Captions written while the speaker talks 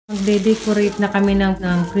Magde-decorate na kami ng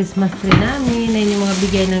Christmas tree namin. Ayun yung mga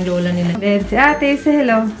bigay ng lola nila. Then si ate, say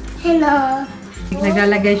hello. Hello.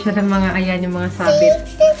 Naglalagay siya ng mga, ayan yung mga sabit.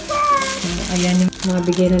 Ayan yung mga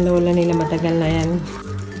bigay ng lola nila. Matagal na yan.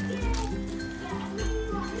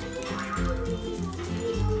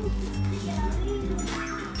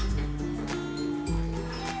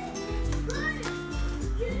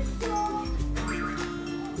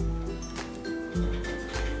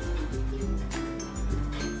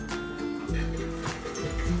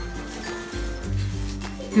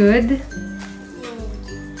 Good.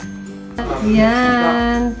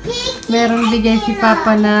 Yan. Meron bigay si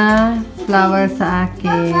Papa na flower sa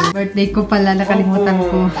akin. Birthday ko pala, nakalimutan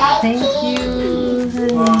ko. Thank you,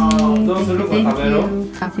 honey. Thank you.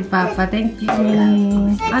 Si Papa, thank you.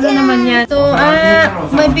 Ano naman yan? So,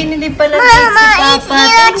 may binili pala si Papa.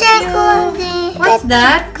 Thank you. What's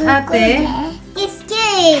that, ate? It's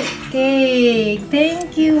cake. Cake.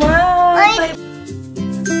 Thank you. Wow.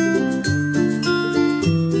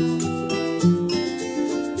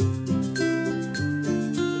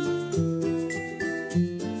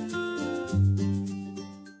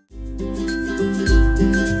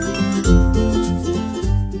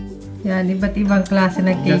 Yan, iba't ibang klase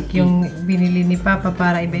ng cake yung binili ni Papa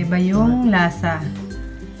para iba-iba yung lasa.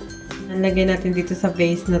 Nalagay natin dito sa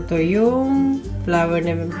vase na to yung flower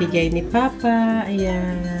na bigay ni Papa.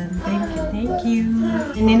 Ayan. Thank you, thank you.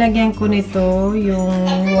 Ninagyan ko nito yung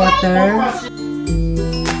water.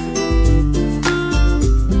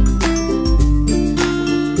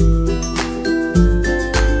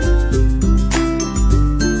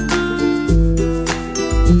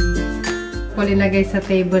 Ilagay sa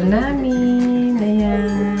table namin.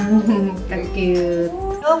 Ayan. Cute.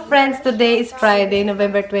 So friends, today is Friday,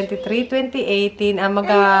 November 23, 2018.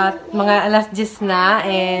 Mga alas 10 na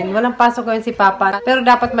and walang pasok ngayon si Papa. Pero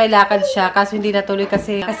dapat may lakad siya kaso hindi natuloy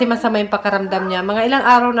kasi masama yung pakaramdam niya. Mga ilang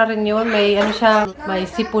araw na rin yun. May may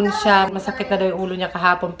sipon siya. Masakit na daw yung ulo niya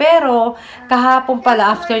kahapon. Pero kahapon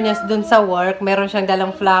pala after niya dun sa work, meron siyang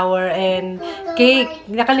dalang flower and cake.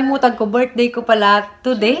 Nakalimutan ko, birthday ko pala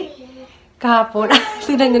today. Kahapon.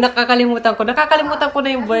 Tignan nyo, nakakalimutan ko. Nakakalimutan ko na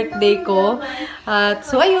yung birthday ko.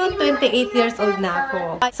 So, ayun, 28 years old na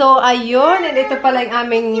ako. So, ayun. And ito pala yung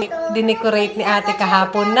aming dinecorate ni ate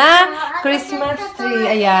kahapon na Christmas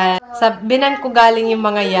tree. Ayan. Sa binan ko galing yung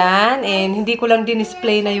mga yan. And hindi ko lang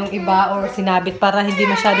dinisplay na yung iba or sinabit para hindi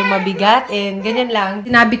masyadong mabigat. And ganyan lang.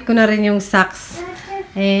 Sinabit ko na rin yung socks.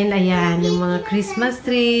 And ayan, yung mga Christmas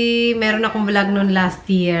tree. Meron akong vlog noon last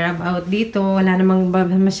year about dito. Wala namang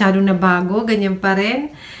masyadong nabago. Ganyan pa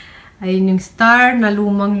rin. Ayun yung star na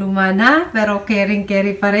lumang-luma na. Pero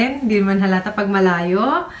caring-carry pa rin. Hindi man halata pag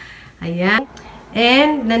malayo. Ayan.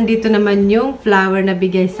 And nandito naman yung flower na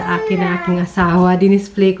bigay sa akin ng aking asawa.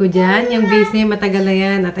 Dinisplay ko dyan. Yung vase niya matagal na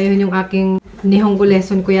yan. At ayun yung aking Nihongo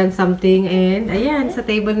lesson ko yan something. And ayan, sa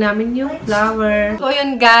table namin yung flower. So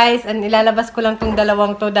ayun guys, and ilalabas ko lang tong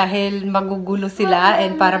dalawang to dahil magugulo sila.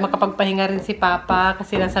 And para makapagpahinga rin si Papa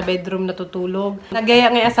kasi nasa bedroom natutulog.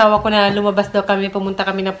 Nagaya ng asawa ko na lumabas daw kami, pumunta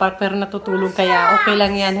kami ng park pero natutulog. Kaya okay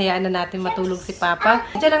lang yan, hayaan na natin matulog si Papa.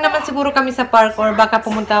 Diyan lang naman siguro kami sa park or baka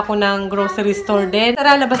pumunta ako ng grocery store din.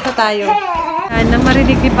 Tara, labas na tayo. Na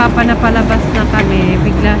marinig ni Papa na palabas na kami,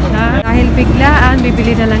 bigla siya. Dahil biglaan,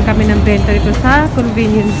 bibili na lang kami ng bento ito sa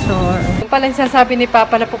convenience store. Yung pala yung sasabi ni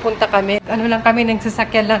Papa na pupunta kami. Ano lang kami,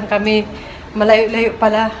 nagsasakyan lang kami. Malayo-layo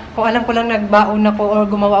pala. Kung alam ko lang nagbaon ako or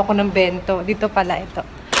gumawa ako ng bento. Dito pala ito.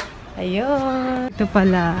 Ayun. Ito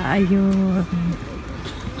pala. Ayun.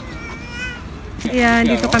 Ayan,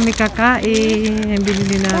 dito kami kakain. Yung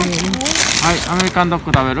binili namin. Ay, American dog ko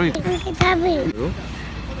taberu.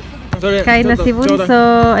 Kain na si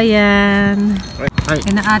Bunso. Ayan.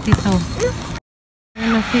 Kain na ate to. Ayan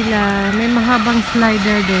na sila. May mahabang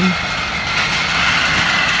slider din.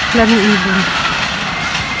 Lami ibon.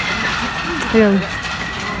 Ayun.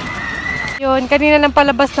 Yun, kanina nang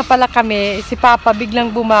palabas na pala kami. Si Papa biglang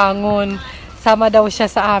bumangon. Sama daw siya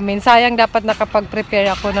sa amin. Sayang dapat nakapag-prepare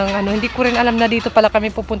ako ng ano. Hindi ko rin alam na dito pala kami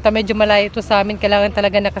pupunta. Medyo malayo ito sa amin. Kailangan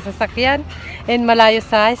talaga nakasasakyan. And malayo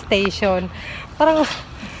sa station.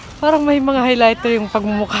 Parang may mga highlighter yung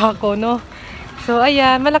pagmumukha ko, no? So,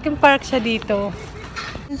 ayan. Malaking park siya dito.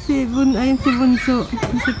 Ayun si Bunso.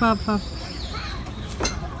 Si Papa.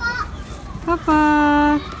 Papa!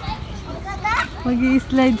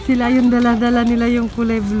 Mag-i-slide sila. Yung dala-dala nila yung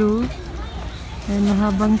kulay blue. Ayun,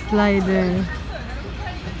 mahabang slider.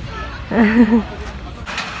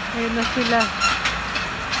 Ayun na sila.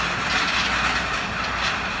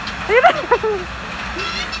 Ayun na!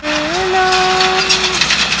 Hello!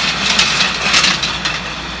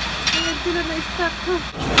 Ayun sila na-stuck ko.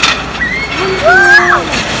 Wow!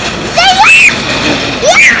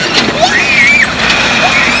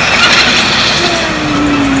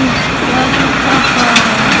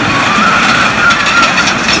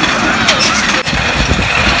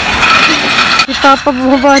 Wala pa,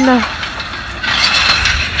 bumaba na.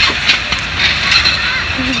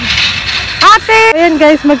 Ate! Ayan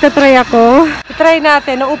guys, magta-try ako. I-try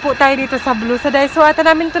natin. Naupo tayo dito sa blue. Sa Daiso ata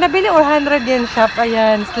namin ito nabili or 100 yen shop.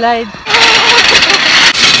 Ayan, slide.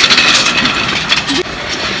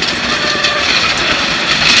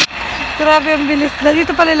 Grabe ang bilis na.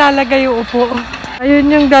 Dito pala ilalagay yung upo.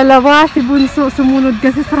 Ayun yung dalawa. Si Bunso sumunod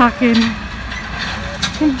kasi sa akin.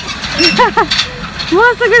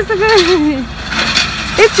 Wow, sagay.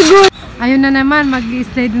 It's good. Ayun na naman.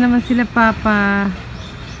 Mag-slide na naman sila papa.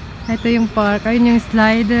 Ito yung park. Ayun yung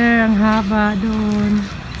slider. Ang haba doon.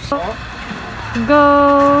 Go!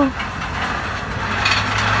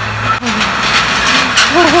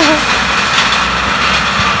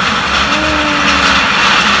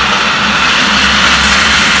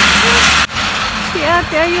 Si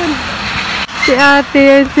ate, ayun. Si ate,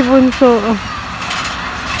 yun, si Bunso.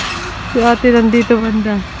 Si ate nandito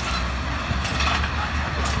banda.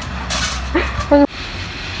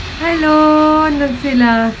 Hello! Andun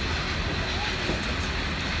sila.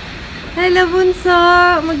 Hello, Bunso!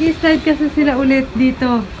 Mag-slide kasi sila ulit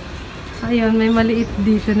dito. Ayun, may maliit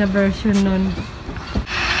dito na version nun.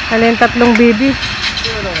 Alin, 3 baby.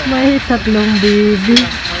 May 3 baby.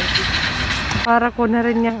 Para ko na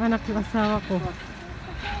rin yung anak ng asawa ko.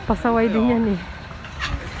 Pasaway din yan eh.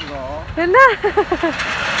 Yan na!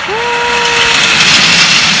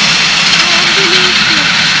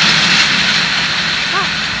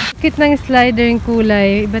 Cute ng slider yung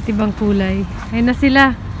kulay. Iba't ibang kulay. Ayun na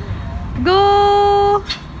sila. Go!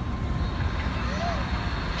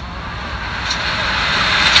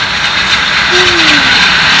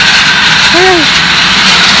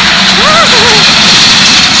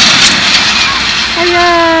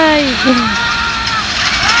 Ayay!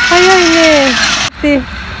 Ayay ne!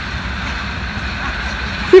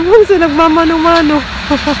 Si Bunso nagmamano-mano.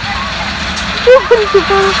 Si Bunso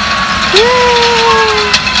pa.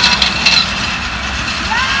 Yay!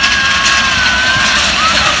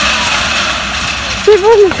 Si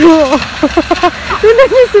Bunso. Tignan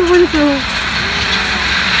niyo si Bunso.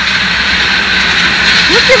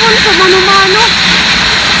 Si Bunso mano-mano.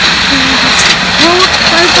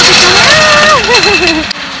 Tayo pati ka.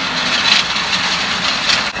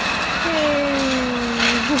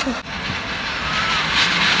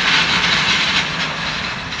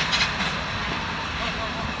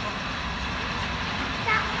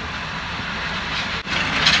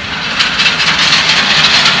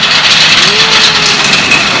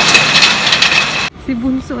 Si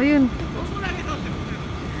Bunso, ayun.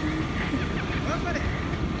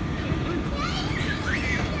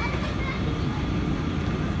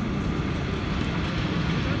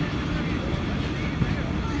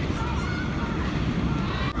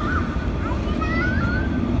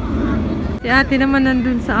 Si ate naman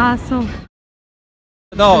nandun sa aso.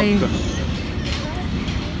 Play.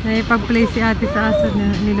 Pag-play si ate sa aso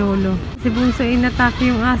ni Lolo. Si Bunso inatake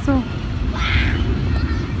yung aso.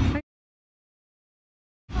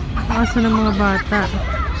 Aso ng mga bata.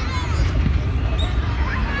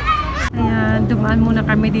 Ayan, dumaan muna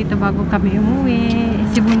kami dito bago kami umuwi.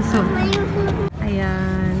 Si Bunso.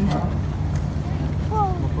 Ayan.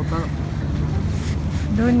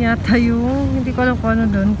 Doon yata yung, hindi ko alam kung ano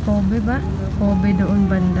doon. Kobe ba? Kobe doon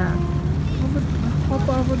banda.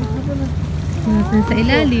 Natin sa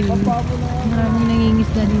ilalim. Maraming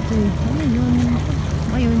nangingisda dito eh. Ayun.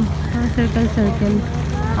 Ayun. Circle.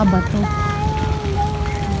 Abato.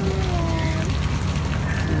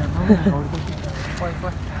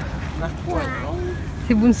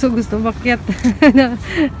 Si Bunso gusto makyat.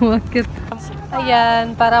 Makyat.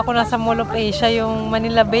 Ayan, para ako nasa Mall of Asia, yung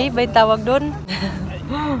Manila Bay, ba yung tawag doon?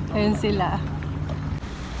 Ayun sila.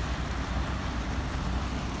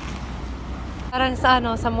 Parang sa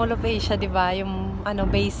sa Mall of Asia, 'di ba? Yung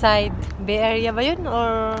Bayside, Bay Area ba 'yun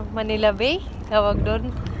or Manila Bay? Tawag doon.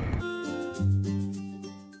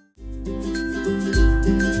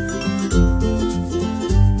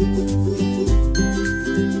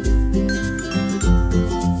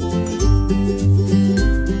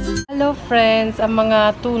 Hello friends, ang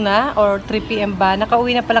mga tuna or 3 PM ba,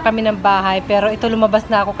 nakauwi na pala kami ng bahay pero ito lumabas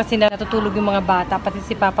na ako kasi natutulog yung mga bata, pati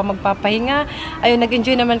si Papa magpapahinga. Ayun,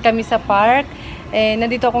 nag-enjoy naman kami sa park.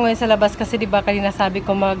 Nandito ako ngayon sa labas kasi diba kanina sabi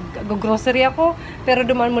ko mag-grocery ako pero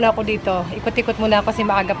dumaan muna ako dito. Ikot-ikot muna ako kasi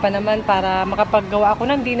maaga pa naman para makapaggawa ako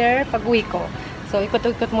ng dinner pag uwi ko. So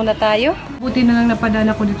ikot-ikot muna tayo. Buti na lang napadaan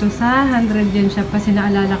ako dito sa 100 yen shop kasi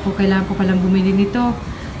naalala ko kailangan ko palang bumili nito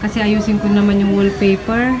kasi ayusin ko naman yung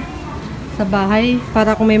wallpaper sa bahay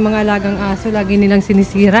para kung may mga alagang aso lagi nilang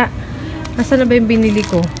sinisira. Nasaan na ba yung binili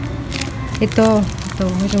ko? Itong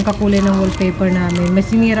kakulay ng wallpaper namin. May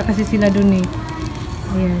sinira kasi sila dun eh.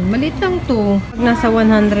 Ayan, maliit lang to. Pag nasa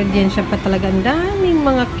 100 yen siya pa talaga. Ang daming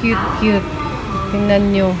mga cute.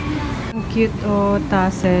 Tingnan nyo. Ang cute, oh,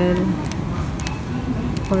 tassel.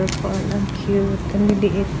 Purple, ang cute. Ang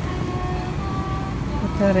liliit.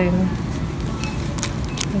 Ito rin.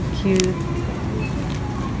 Ang cute.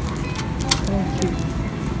 Ang cute.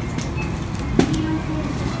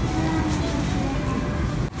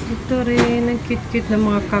 Ito rin, ang cute-cute na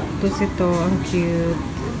mga cactus ito. Ang cute.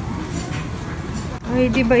 Ay,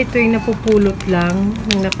 di ba ito yung napupulot lang?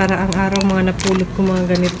 Yung nakaraang araw, mga napulot ko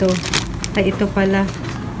mga ganito. Ay, ito pala.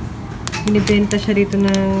 Binibenta siya dito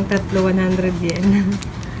ng 100 yen.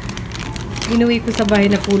 Inuwi ko sa bahay,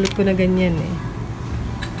 napulot ko na ganyan eh.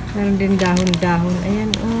 Meron din dahon-dahon.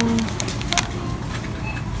 Ayan, oh.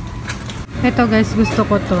 Ito guys, gusto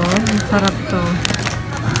ko to. Ang sarap to.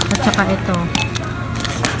 At saka ito.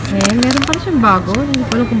 Eh, meron pala siyang bago. Hindi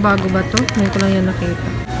ko alam kung bago ba to. Ngayon ko lang yan nakita.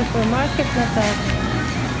 Supermarket na tayo.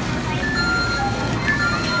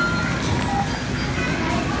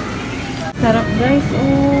 Sarap guys.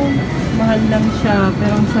 Oh, mahal lang siya.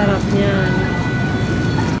 Pero ang sarap niyan.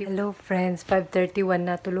 Hello friends. 5:31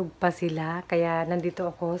 na. Tulog pa sila. Kaya nandito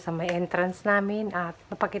ako sa may entrance namin. At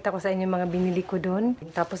mapakita ko sa inyo mga binili ko doon.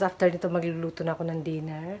 Tapos after nito magluluto na ako ng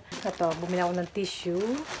dinner. Ito, bumili ako ng tissue.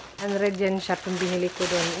 100 yen shop yung binili ko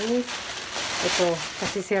doon is ito.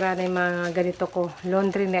 Kasi sira na yung mga ganito ko.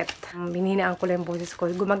 Laundry net. Bininaan ko lang yung boses ko.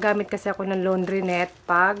 Gumagamit kasi ako ng laundry net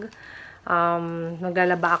pag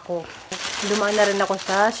naglalaba ako. Dumaan na rin ako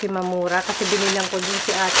sa Shimamura kasi binilang ko din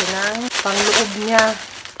si ate ng pangloob niya.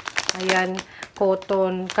 Ayan,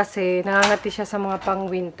 cotton. Kasi nangangati siya sa mga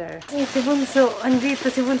pang-winter. Eh, si Bunso, andito.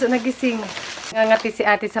 Si Bunso nagising. Nangangati si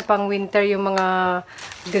ate sa pang-winter yung mga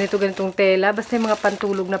ganito-ganitong tela. Basta yung mga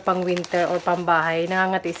pantulog na pang-winter or pang-bahay.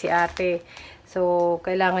 Nangangati si ate. So,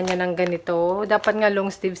 kailangan niya ng ganito. Dapat nga long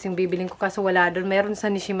sleeves yung bibiling ko kaso wala doon. Meron sa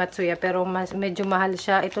Nishimatsuya pero medyo mahal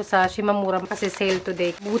siya. Ito sa Shimamura kasi sale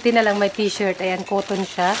today. Buti na lang may t-shirt. Ayan, cotton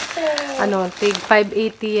siya. Ano, tig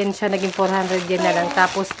 580 yen siya. Naging 400 yen na lang.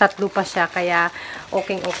 Tapos tatlo pa siya. Kaya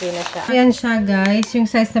okay na siya. Ayan siya guys. Yung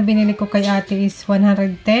size na binili ko kay ate is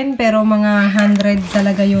 110. Pero mga 100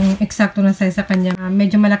 talaga yung eksakto na size sa kanya.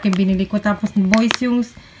 Medyo malaki binili ko. Tapos boys yung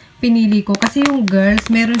pinili ko. Kasi yung girls,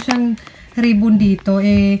 meron siyang ribbon dito,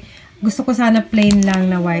 eh, gusto ko sana plain lang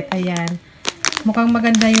na white. Ayan. Mukhang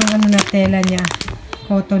maganda yung ano na tela niya.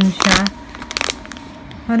 Cotton siya.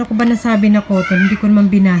 Ano ko ba nasabi na cotton? Hindi ko naman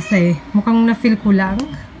binasa eh. Mukhang na-feel ko lang.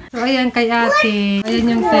 So, ayan kay ate.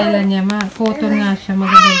 Ayan yung tela niya. Cotton nga siya.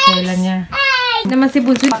 Maganda yung tela niya.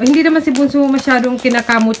 Hindi naman si Bunso masyadong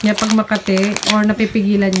kinakamot niya pag makate or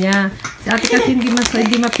napipigilan niya. Si ate kasi hindi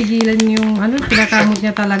mapigilan yung ano, kinakamot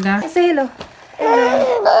niya talaga. Say hello.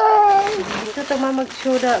 Dito ito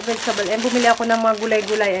mag-soda vegetable. Bumili ako ng mga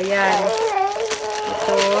gulay-gulay. Ayan.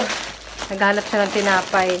 Ito. Naghanap siya ng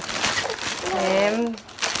tinapay.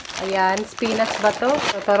 Ayan. Spinach ba to?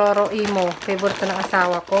 Tororo imo. Favorite to ng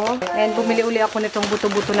asawa ko. And bumili uli ako nitong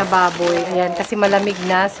buto-buto na baboy. Ayan. Kasi malamig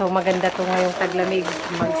na. So maganda to ngayong taglamig.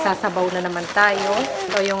 Magsasabaw na naman tayo.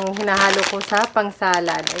 Ito yung hinahalo ko sa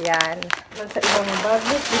pangsalad. Ayan. Sa ibang bag.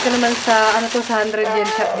 Dito naman sa, ano to, sa 100 yen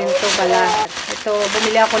shop din to pala. Ito,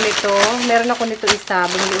 bumili ako nito. Meron ako nito isa.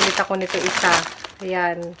 Bumili ulit ako nito isa.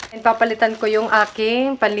 Ayan. And papalitan ko yung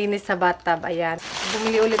aking panlinis sa bathtub. Ayan.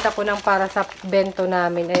 Bumili ulit ako ng para sa bento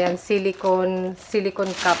namin. Ayan, silicone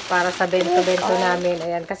cup para sa bento namin.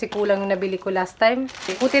 Ayan, kasi kulang yung nabili ko last time.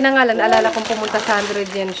 Buti na nga lang, naalala kong pumunta sa 100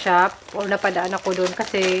 yen shop or napadaan ako doon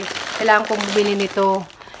kasi kailangan kong bumili nito.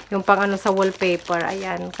 Yung pang ano sa wallpaper.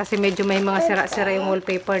 Ayan. Kasi medyo may mga sira-sira yung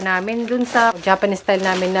wallpaper namin. Dun sa Japanese style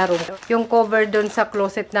namin na room. Yung cover dun sa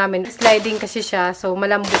closet namin. Sliding kasi siya. So,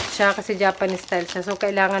 malambot siya kasi Japanese style siya. So,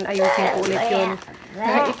 kailangan ayusin ko ulit yung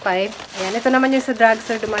pipe. Ayan. Ito naman yung sa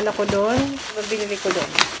drugstore. Dumaan ako dun. Binili ko dun.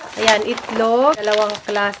 Ayan. Itlog. Dalawang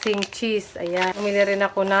klaseng cheese. Ayan. Bumili rin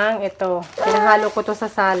ako ng ito. Pinahalo ko to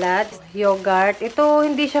sa salad. Yogurt. Ito,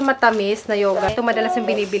 hindi siya matamis na yogurt. Ito madalas yung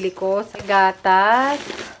binibili ko. Gatas.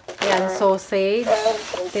 Ayan, sausage,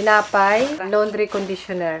 tinapay, laundry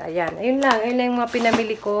conditioner. Ayan, ayun lang yung mga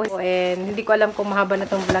pinamili ko. And hindi ko alam kung mahaba na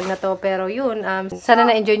tong vlog na to. Pero yun, sana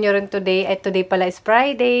na-enjoy nyo rin today. At today pala is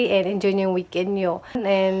Friday. And enjoy nyo yung weekend nyo.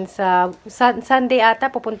 And sa Sunday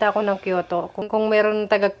ata, pupunta ako ng Kyoto. Kung meron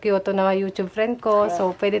taga-Kyoto na YouTube friend ko,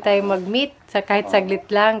 so pwede tayong mag-meet kahit saglit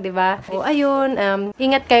lang, di ba? So, ayun,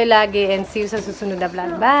 ingat kayo lagi and see you sa susunod na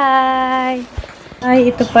vlog. Bye!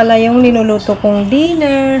 Ay, ito pala yung ninuluto kong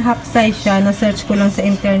dinner. Haksay siya. Na-search ko lang sa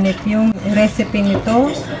internet yung recipe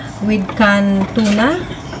nito with canned tuna.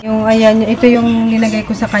 Yung, ayan, ito yung nilagay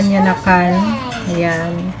ko sa kanya na can.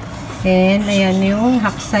 Ayan. And ayan yung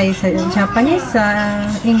haksay sa Japanese, sa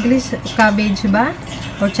English cabbage ba?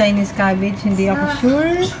 Or Chinese cabbage, hindi ako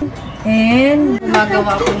sure. And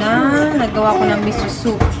nagawa ko ng miso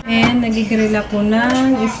soup. And nagigrill ako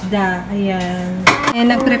ng isda. Ayan. And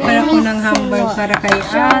nagprepare ako ng hamburg para kay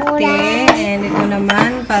ate. And ito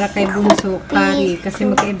naman para kay bunso, curry. Kasi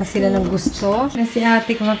magkaiba sila ng gusto. Kasi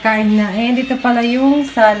ate kumakain na. And ito pala yung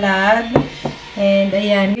salad. And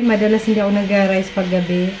ayan, madalas hindi ako nag-rice pag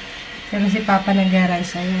gabi. Pero si Papa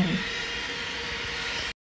nag-rice. Ayan.